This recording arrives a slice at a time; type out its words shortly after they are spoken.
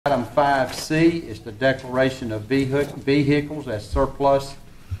Item 5C is the declaration of vehicles as surplus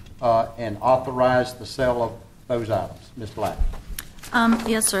and authorize the sale of those items. Ms. Black.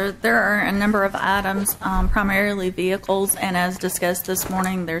 Yes, sir. There are a number of items, primarily vehicles, and as discussed this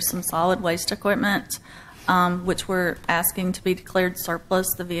morning, there's some solid waste equipment, which we're asking to be declared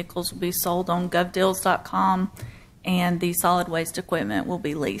surplus. The vehicles will be sold on govdeals.com, and the solid waste equipment will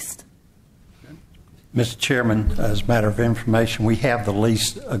be leased. Mr. Chairman, as a matter of information, we have the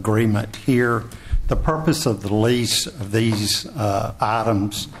lease agreement here. The purpose of the lease of these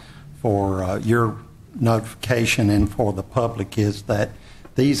items for your notification and for the public is that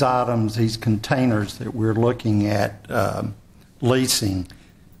these items, these containers that we're looking at leasing,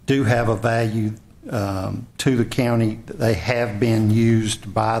 do have a value to the county. They have been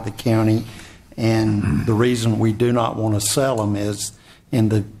used by the county, and the reason we do not want to sell them is in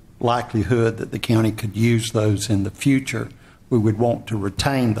the likelihood that the county could use those in the future. We would want to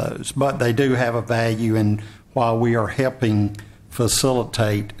retain those, but they do have a value, and while we are helping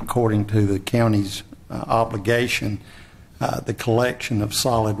facilitate, according to the county's obligation, the collection of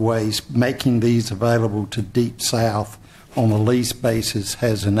solid waste, making these available to Deep South on a lease basis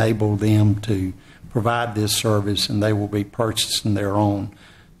has enabled them to provide this service, and they will be purchasing their own.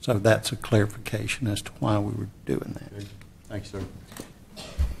 So that's a clarification as to why we were doing that. Thanks, sir.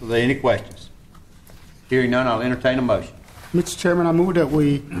 Are there any questions? Hearing none, I'll entertain a motion. Mr. Chairman, I move that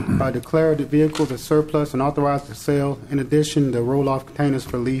we declare the vehicles as surplus and authorize the sale. In addition, the roll-off containers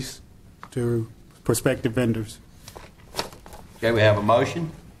for lease to prospective vendors. Okay, we have a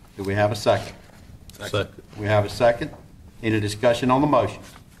motion. Do we have a second? Second. We have a second. Any discussion on the motion?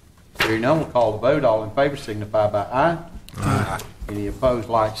 Hearing none, we'll call the vote. All in favor signify by aye. Aye. Any opposed,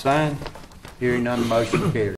 like sign. Hearing none, motion carries.